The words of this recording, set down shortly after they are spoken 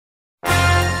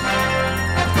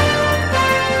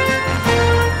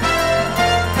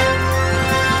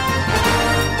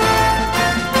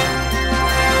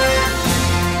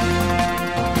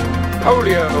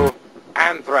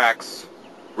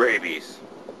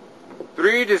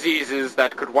3 diseases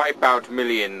that could wipe out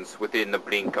millions within the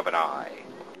blink of an eye.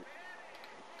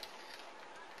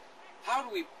 How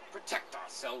do we protect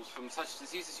ourselves from such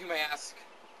diseases, you may ask?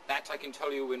 That I can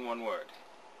tell you in one word.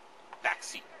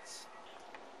 Vaccines.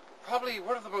 Probably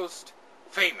one of the most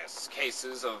famous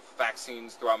cases of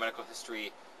vaccines throughout medical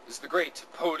history is the great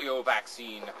polio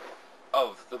vaccine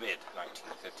of the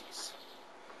mid-1950s.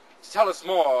 To tell us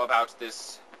more about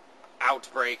this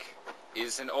outbreak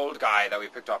is an old guy that we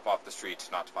picked up off the street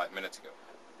not 5 minutes ago.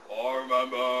 I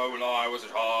remember when I was a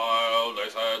child, they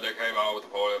said they came out with the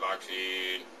polio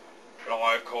vaccine. And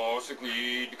I, of course,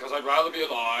 agreed, because I'd rather be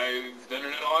alive than in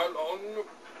an island.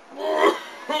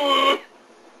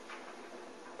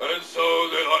 And so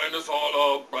they lined us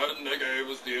all up, and they gave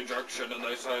us the injection, and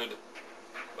they said,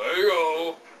 there you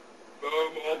go,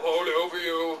 more polio for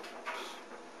you.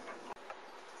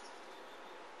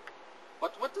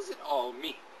 But what does it all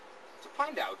mean? To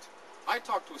find out, I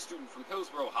talked to a student from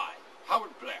Hillsborough High,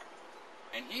 Howard Blair,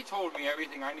 and he told me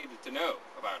everything I needed to know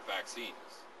about vaccines.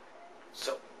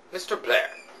 So, Mr. Blair,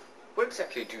 what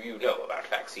exactly do you know about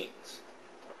vaccines?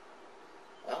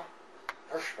 Well,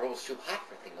 first the world was too hot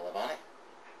for a thing to live on it.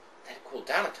 Then it cooled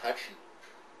down a touch, and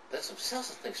then some cells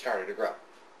and things started to grow.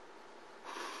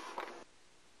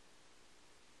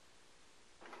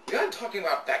 We are talking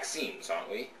about vaccines,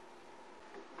 aren't we?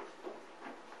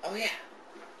 Oh yeah.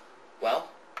 Well,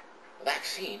 a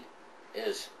vaccine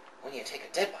is when you take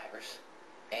a dead virus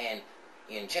and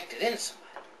you inject it into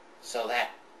somebody so that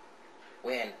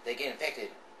when they get infected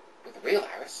with a real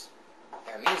virus,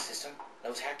 their immune system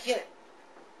knows how to kill it.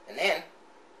 And then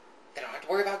they don't have to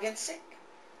worry about getting sick.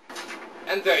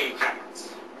 And there you have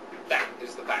it. That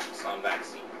is the facts on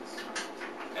vaccines.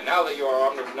 And now that you are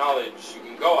armed with knowledge, you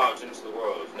can go out into the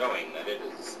world knowing that it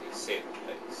is a safe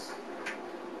place.